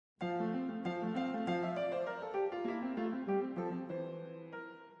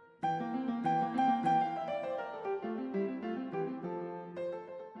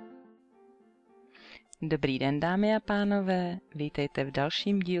Dobrý den, dámy a pánové, vítejte v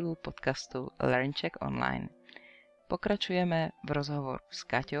dalším dílu podcastu LearnCheck Online. Pokračujeme v rozhovoru s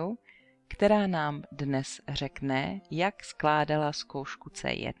Kaťou, která nám dnes řekne, jak skládala zkoušku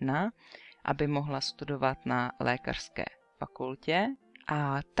C1, aby mohla studovat na lékařské fakultě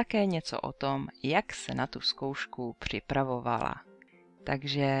a také něco o tom, jak se na tu zkoušku připravovala.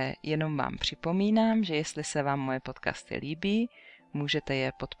 Takže jenom vám připomínám, že jestli se vám moje podcasty líbí, můžete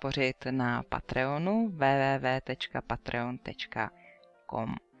je podpořit na Patreonu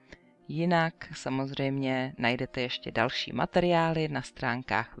www.patreon.com. Jinak samozřejmě najdete ještě další materiály na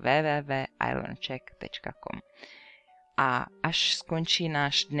stránkách www.ilearncheck.com. A až skončí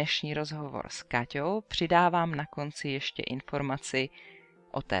náš dnešní rozhovor s Kaťou, přidávám na konci ještě informaci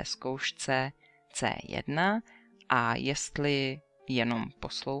o té zkoušce C1 a jestli jenom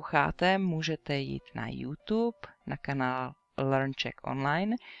posloucháte, můžete jít na YouTube, na kanál LearnCheck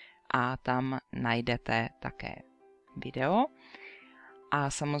Online a tam najdete také video a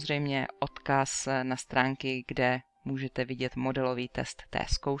samozřejmě odkaz na stránky, kde můžete vidět modelový test té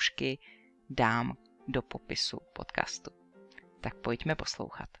zkoušky, dám do popisu podcastu. Tak pojďme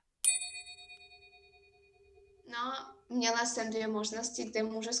poslouchat. No, měla jsem dvě možnosti, kde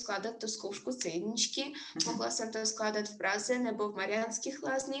můžu skládat tu zkoušku C1. Mohla jsem to skládat v Praze nebo v Mariánských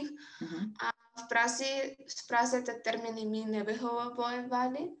Lázních. A v Praze ty termíny mi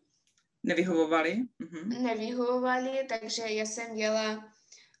nevyhovovaly. Nevyhovovali, takže já jsem jela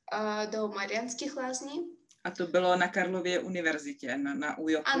do Mariánských Lázní. A to bylo na Karlově univerzitě, na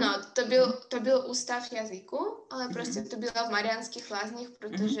UJOPu? Ano, to byl ústav jazyku, ale prostě to bylo v Mariánských Lázních,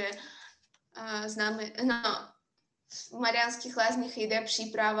 protože známe, v Mariánských Lázních jde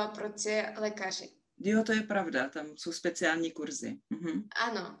příprava pro lékaři. Jo, to je pravda, tam jsou speciální kurzy.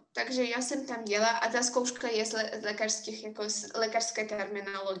 Ano, takže já jsem tam jela a ta zkouška je z lékařských, jako z lékařské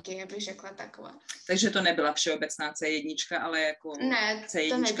terminologie, bych řekla taková. Takže to nebyla všeobecná C1, ale jako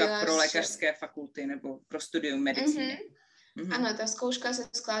C1 pro lékařské fakulty nebo pro studium medicíny. Ano, ta zkouška se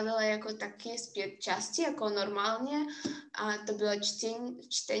skládala jako taky z 5 částí, jako normálně. A to bylo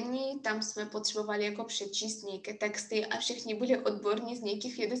čtení, tam jsme potřebovali jako přečíst nějaké texty a všichni byli odborní z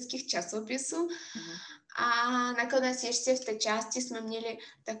nějakých vědeckých časopisů. A nakonec ještě v té části jsme měli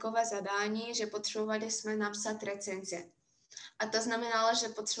takové zadání, že potřebovali jsme napsat recenze. A to znamenalo, že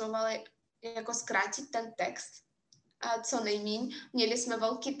potřebovali jako zkrátit ten text a co nejméně. Měli jsme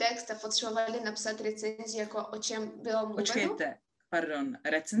velký text a potřebovali napsat recenzi, jako o čem bylo mluveno. Počkejte,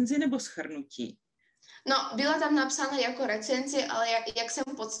 recenzi nebo shrnutí? No, byla tam napsána jako recenzi, ale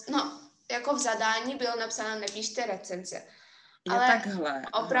jako v zadání bylo napsáno nepíšte recenze. Ale takhle.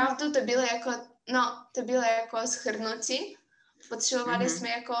 Opravdu to bylo jako shrnutí. Potřebovali jsme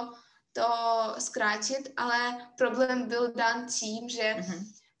jako to zkrátit, ale problém byl dan tím, že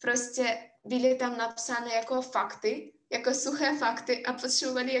prostě byly tam napsány jako fakty, jako suché fakty a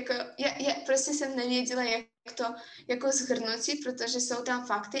potřebovali jako, já prostě jsem nevěděla, jak to jako shrnout, protože jsou tam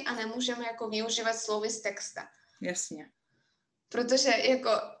fakty a nemůžeme jako využívat slovy z texta. Jasně. Protože jako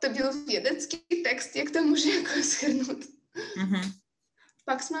to byl vědecký text, jak to může jako shrnout.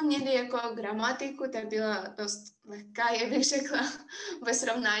 Pak jsme měli jako gramatiku, ta byla dost lehká, jak bych řekla, ve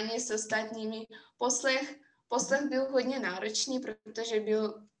srovnání s ostatními. Poslech byl hodně náročný, protože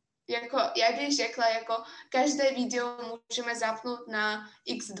byl jako, já bych řekla, jako každé video můžeme zapnout na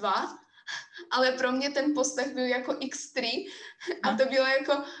X2, ale pro mě ten poslech byl jako X3 a to bylo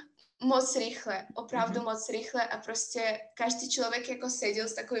jako moc rychle, opravdu moc rychle a prostě každý člověk jako seděl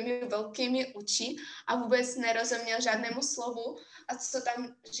s takovými velkými oči a vůbec nerozuměl žádnému slovu a co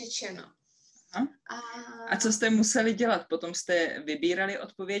tam řečeno. A co jste museli dělat? Potom jste vybírali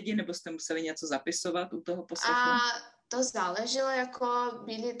odpovědi nebo jste museli něco zapisovat u toho poslechu? To záleželo, jako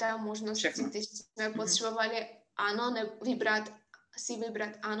byly tam možnosti, když jsme potřebovali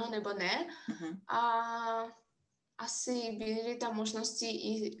vybrat ano nebo ne. A asi byly tam možnosti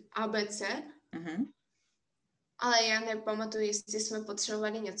i ABC, ale já nepamatuji, jestli jsme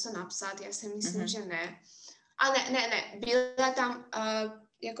potřebovali něco napsat, já si myslím, že ne. A ne, byla tam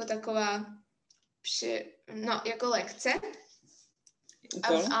jako taková jako lekce,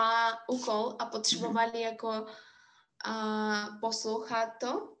 úkol a potřebovali jako poslouchat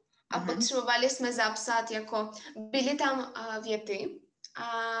to a potřebovali jsme zapsat jako, byly tam věty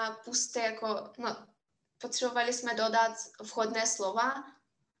a potřebovali jsme dodat vhodné slova,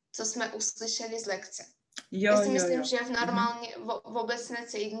 co jsme uslyšeli z lekce. Já si myslím, že v obecné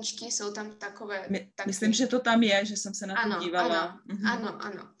C1 jsou tam takové... Myslím, že to tam je, že jsem se na to dívala. Ano.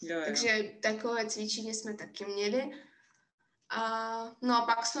 Takže takové cvičení jsme taky měli. No a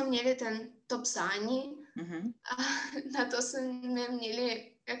pak jsme měli to psání a na to jsme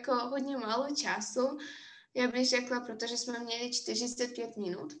měli jako hodně málo času. Já bych řekla, protože jsme měli 45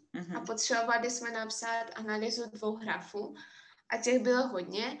 minut a potřebovali jsme napsat analýzu 2 grafů a těch bylo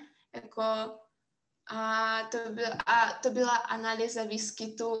hodně, jako a to byla analýza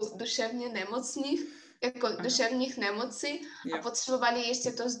výskytu duševně nemocných, jako duševních nemocí a potřebovali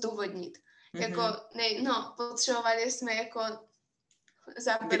ještě to zdůvodnit. Jako, potřebovali jsme jako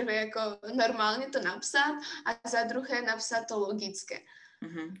za prvé jako normálně to napsat a za druhé napsat to logické.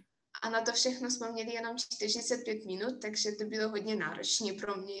 A na to všechno jsme měli jenom 45 minut, takže to bylo hodně náročné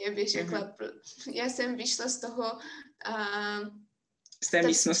pro mě. Já bych řekla, já jsem vyšla z toho z té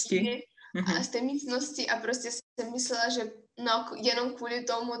místnosti. A z té místnosti a prostě jsem myslela, že jenom kvůli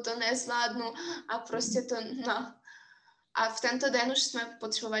tomu to nezvládnu a prostě to, A v tento den už jsme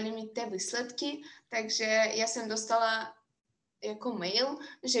potřebovali mít ty výsledky, takže já jsem dostala jako mail,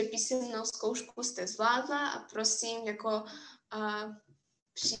 že písemnou zkoušku jste zvládla a prosím, jako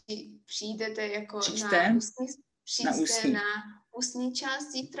přijdete jako na ústní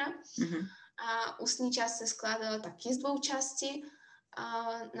část zítra. A ústní část se skládala taky z 2 částí. A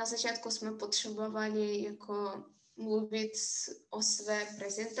na začátku jsme potřebovali jako mluvit o své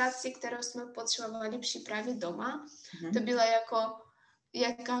prezentaci, kterou jsme potřebovali připravit doma. To byla jako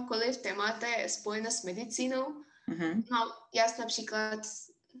jakákoliv témata je spojená s medicínou. No, já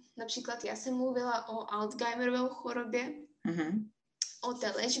například já jsem mluvila o Alzheimerově chorobě, o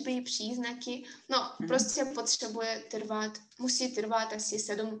té léčbě, příznaky. No, prostě musí trvat asi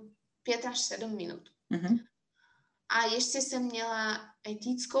 5 až 7 minut. A ještě jsem měla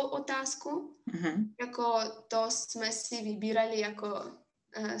etickou otázku, jako to jsme si vybírali jako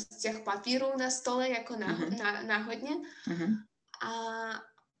z těch papírů na stole, jako náhodně. A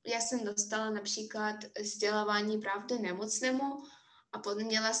já jsem dostala například sdělování pravdy nemocnému a potom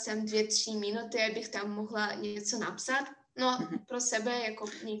měla jsem 2-3 minuty, abych tam mohla něco napsat. No, pro sebe jako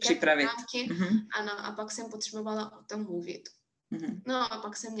nějaké poznámky. Ano, a pak jsem potřebovala o tom mluvit. No a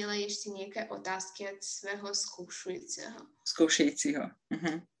pak jsem měla ještě nějaké otázky od svého zkoušejícího.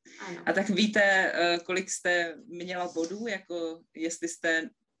 A tak víte, kolik jste měla bodů, jako jestli jste,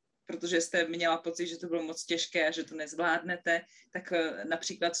 protože jste měla pocit, že to bylo moc těžké a že to nezvládnete, tak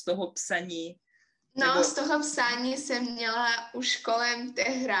například z toho psaní. No, z toho psání jsem měla už kolem té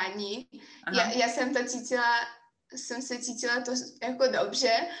hraní. Já jsem se cítila to jako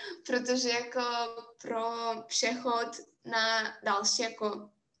dobře, protože jako pro přechod na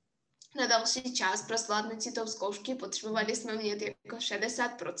další čas pro zvládnutí tou zkoušky potřebovali jsme mít jako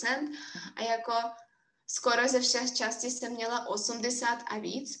 60% a jako skoro ze všech částí jsem měla 80 a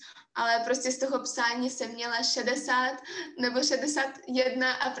víc, ale prostě z toho psání jsem měla 60 nebo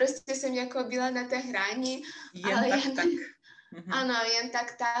 61 a prostě jsem jako byla na té hraní. Ano, jen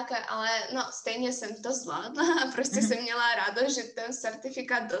tak, ale no, stejně jsem to zvládla a prostě jsem měla radost, že ten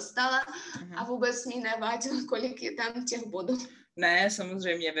certifikát dostala a vůbec mi nevadilo, kolik je tam těch bodů. Ne,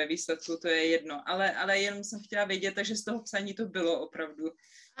 samozřejmě ve výsledku to je jedno, ale jenom jsem chtěla vědět, takže z toho psaní to bylo opravdu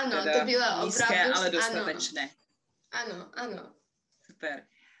to bylo nízké, opravdu, ale dostatečné. Ano. Super.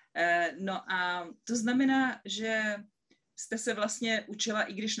 No a to znamená, že jste se vlastně učila,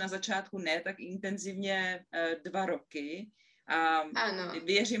 i když na začátku ne, tak intenzivně 2 roky. A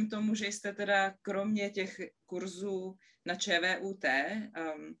věřím tomu, že jste teda kromě těch kurzů na ČVUT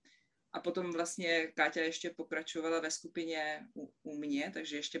a potom vlastně Káťa ještě pokračovala ve skupině u mě,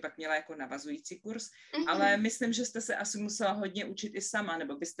 takže ještě pak měla jako navazující kurz, ale myslím, že jste se asi musela hodně učit i sama,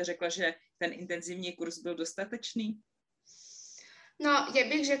 nebo byste řekla, že ten intenzivní kurz byl dostatečný? No, já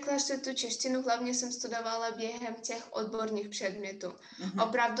bych řekla, že tu češtinu hlavně jsem studovala během těch odborných předmětů.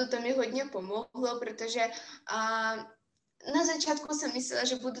 Opravdu to mi hodně pomohlo, protože na začátku jsem myslela,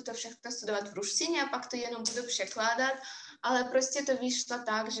 že budu to všechno studovat v ruštině a pak to jenom budu překládat, ale prostě to vyšlo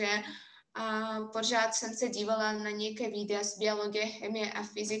tak, že pořád jsem se dívala na nějaké videa z biologie, chemie a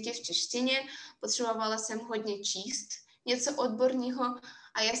fyziky v češtině, potřebovala jsem hodně číst něco odborného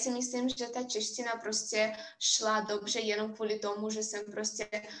a já si myslím, že ta čeština prostě šla dobře jenom kvůli tomu, že jsem prostě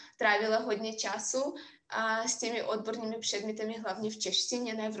trávila hodně času a s těmi odbornými předměty hlavně v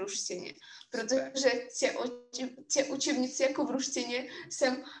češtině, ne v ruštině. Protože tě učebnice jako v ruštině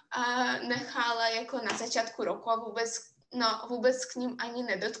jsem nechala jako na začátku roku a vůbec k ním ani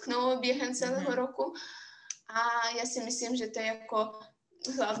nedotkнула během celého roku. A já si myslím, že to je jako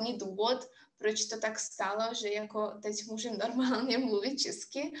hlavní důvod, proč to tak stalo, že jako teď můžu normálně mluvit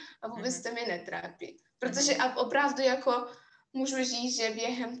česky a vůbec to mě netrápí. Protože opravdu jako můžu říct, že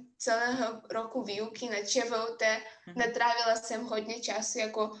během celého roku výuky na ČVUT netrávila jsem hodně času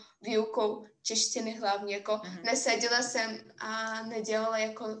jako výukou češtiny hlavně, jako neseděla jsem a nedělala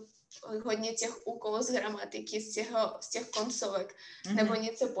jako hodně těch úkolů z gramatiky, z těch koncovek, nebo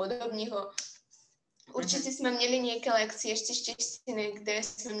něco podobného. Určitě jsme měli nějaké lekce ještě z češtiny, kde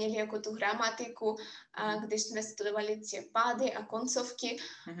jsme měli jako tu gramatiku, a kde jsme studovali ty pády a koncovky,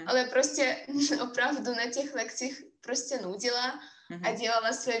 ale prostě opravdu na těch lekcích prostě nudila a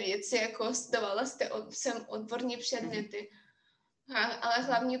dělala své věci, jako studovala jsem odborní předměty. Ale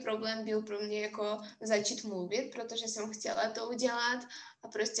hlavní problém byl pro mě jako začít mluvit, protože jsem chtěla to udělat a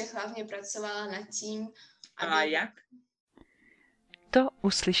prostě hlavně pracovala nad tím. Aby... A jak? To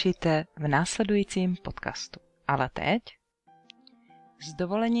uslyšíte v následujícím podcastu. Ale teď s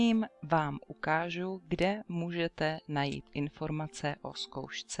dovolením vám ukážu, kde můžete najít informace o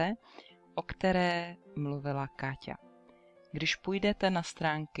zkoušce, o které mluvila Káťa. Když půjdete na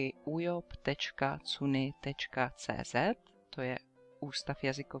stránky ujob.cuny.cz, to je Ústav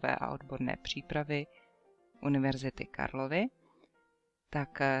jazykové a odborné přípravy Univerzity Karlovy,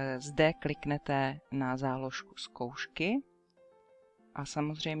 tak zde kliknete na záložku zkoušky a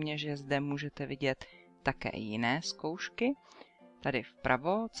samozřejmě, že zde můžete vidět také jiné zkoušky. Tady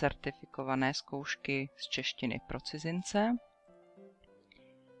vpravo certifikované zkoušky z češtiny pro cizince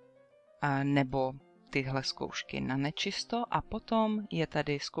nebo tyhle zkoušky na nečisto a potom je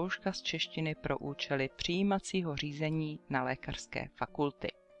tady zkouška z češtiny pro účely přijímacího řízení na lékařské fakulty.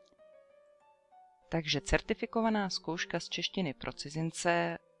 Takže certifikovaná zkouška z češtiny pro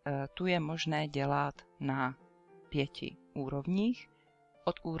cizince, tu je možné dělat na 5 úrovních,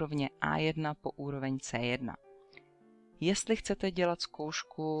 od úrovně A1 po úroveň C1. Jestli chcete dělat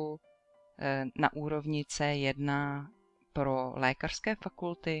zkoušku na úrovni C1 pro lékařské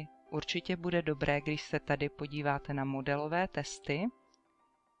fakulty, určitě bude dobré, když se tady podíváte na modelové testy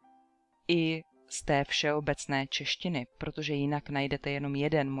i z té všeobecné češtiny, protože jinak najdete jenom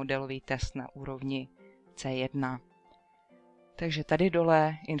jeden modelový test na úrovni C1. Takže tady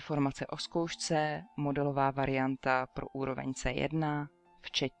dole informace o zkoušce, modelová varianta pro úroveň C1,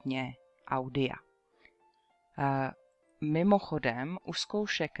 včetně audia. Mimochodem, u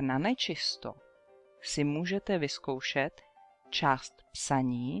zkoušek na nečisto si můžete vyzkoušet část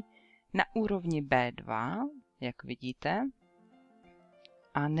psaní na úrovni B2, jak vidíte,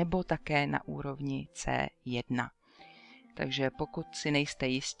 a nebo také na úrovni C1. Takže pokud si nejste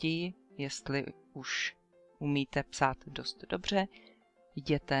jistí, jestli už umíte psát dost dobře,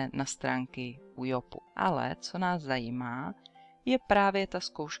 jděte na stránky UJOPu. Ale co nás zajímá, je právě ta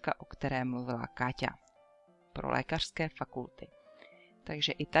zkouška, o které mluvila Káťa, pro lékařské fakulty.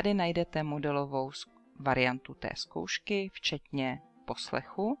 Takže i tady najdete modelovou variantu té zkoušky, včetně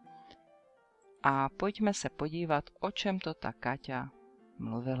poslechu. A pojďme se podívat, o čem to ta Káťa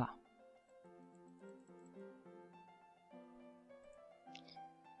mluvila.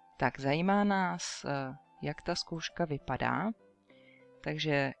 Tak zajímá nás, jak ta zkouška vypadá.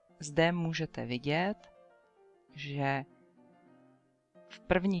 Takže zde můžete vidět, že v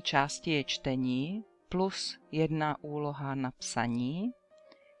první části je čtení plus 1 úloha na psaní.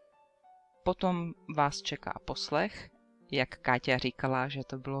 Potom vás čeká poslech. Jak Káťa říkala, že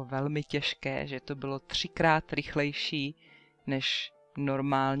to bylo velmi těžké, že to bylo 3krát rychlejší než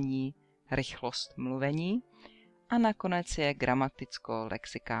normální rychlost mluvení. A nakonec je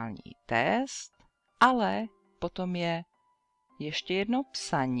gramaticko-lexikální test, ale potom je ještě jedno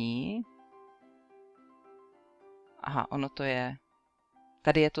psaní. Aha, ono to je,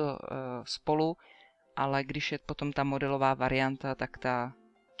 tady je to spolu, ale když je potom ta modelová varianta, tak ta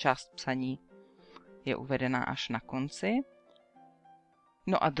část psaní je uvedena až na konci.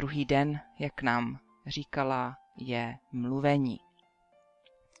 No a druhý den, jak nám říkala, je mluvení.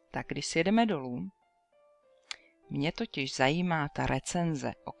 Tak když si jedeme dolů, mě totiž zajímá ta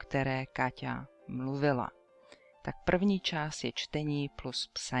recenze, o které Káťa mluvila. Tak první část je čtení plus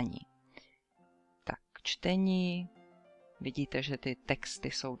psaní. Tak čtení, vidíte, že ty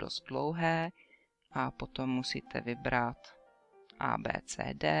texty jsou dost dlouhé a potom musíte vybrat A, B,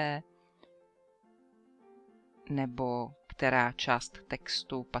 C, D, nebo která část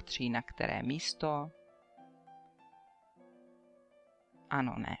textu patří na které místo.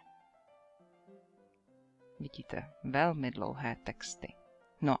 Ano, ne. Vidíte, velmi dlouhé texty.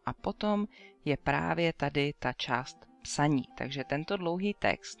 No a potom je právě tady ta část psaní. Takže tento dlouhý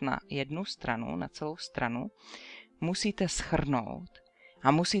text na jednu stranu, na celou stranu, musíte shrnout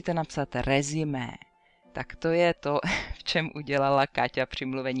a musíte napsat rezimé. Tak to je to, v čem udělala Káťa při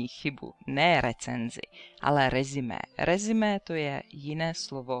mluvení chybu. Ne recenzi, ale rezimé. Rezimé to je jiné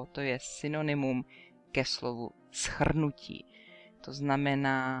slovo, to je synonymum ke slovu shrnutí. To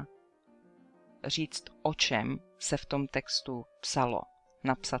znamená říct, o čem se v tom textu psalo.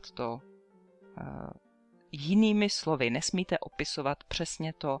 Napsat to jinými slovy. Nesmíte opisovat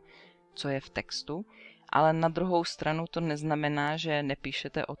přesně to, co je v textu, ale na druhou stranu to neznamená, že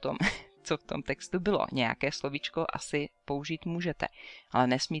nepíšete o tom, co v tom textu bylo. Nějaké slovíčko asi použít můžete, ale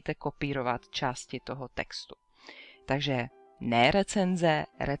nesmíte kopírovat části toho textu. Takže ne recenze,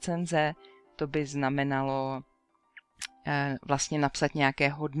 recenze to by znamenalo vlastně napsat nějaké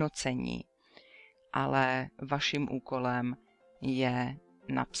hodnocení, ale vaším úkolem je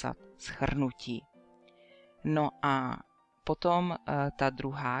napsat shrnutí. No a potom ta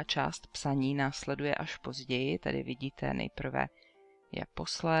druhá část psaní následuje až později. Tady vidíte nejprve je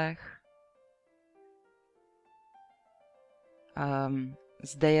poslech.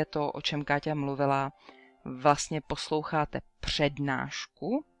 Zde je to, o čem Káťa mluvila, vlastně posloucháte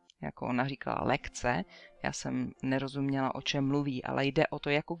přednášku, jako ona říkala lekce. Já jsem nerozuměla, o čem mluví, ale jde o to,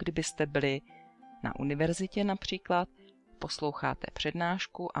 jako kdybyste byli na univerzitě například, posloucháte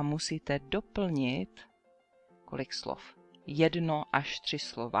přednášku a musíte doplnit kolik slov? 1 až 3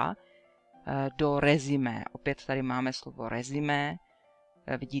 slova do rezimé. Opět tady máme slovo rezimé.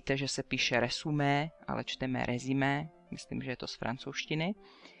 Vidíte, že se píše resumé, ale čteme rezimé. Myslím, že je to z francouzštiny.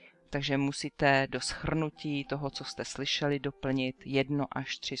 Takže musíte do shrnutí toho, co jste slyšeli, doplnit 1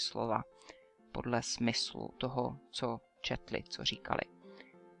 až 3 slova podle smyslu toho, co četli, co říkali.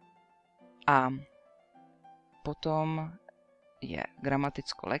 A potom je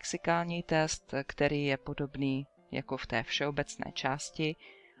gramaticko-lexikální test, který je podobný jako v té všeobecné části,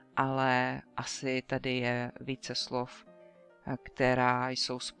 ale asi tady je více slov, která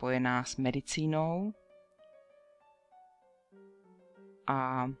jsou spojená s medicínou.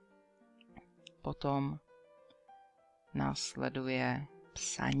 A potom následuje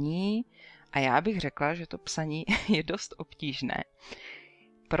psaní. A já bych řekla, že to psaní je dost obtížné,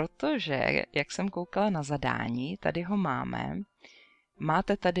 protože, jak jsem koukala na zadání, tady ho máme,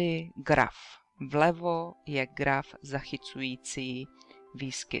 máte tady graf. Vlevo je graf zachycující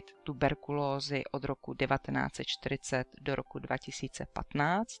výskyt tuberkulózy od roku 1940 do roku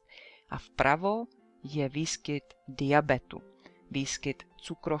 2015 a vpravo je výskyt diabetu, výskyt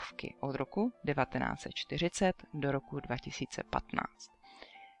cukrovky od roku 1940 do roku 2015.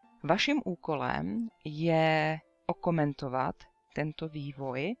 Vaším úkolem je okomentovat tento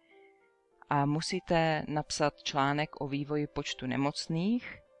vývoj a musíte napsat článek o vývoji počtu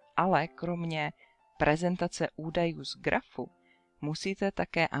nemocných, ale kromě prezentace údajů z grafu musíte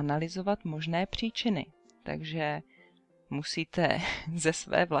také analyzovat možné příčiny. Takže musíte ze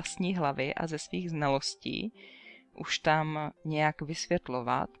své vlastní hlavy a ze svých znalostí už tam nějak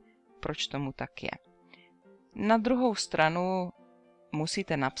vysvětlovat, proč tomu tak je. Na druhou stranu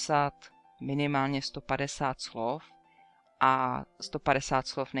musíte napsat minimálně 150 slov a 150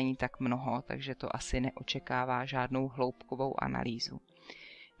 slov není tak mnoho, takže to asi neočekává žádnou hloubkovou analýzu.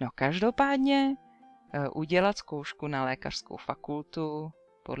 No každopádně udělat zkoušku na lékařskou fakultu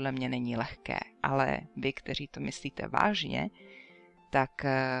podle mě není lehké, ale vy, kteří to myslíte vážně, tak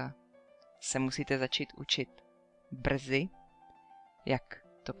se musíte začít učit brzy, jak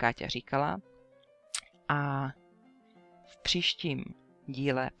to Káťa říkala. A v příštím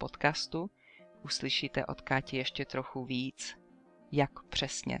díle podcastu uslyšíte od Káti ještě trochu víc, jak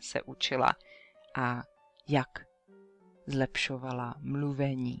přesně se učila a jak zlepšovala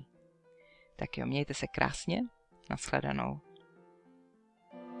mluvení. Tak jo, mějte se krásně, nashledanou.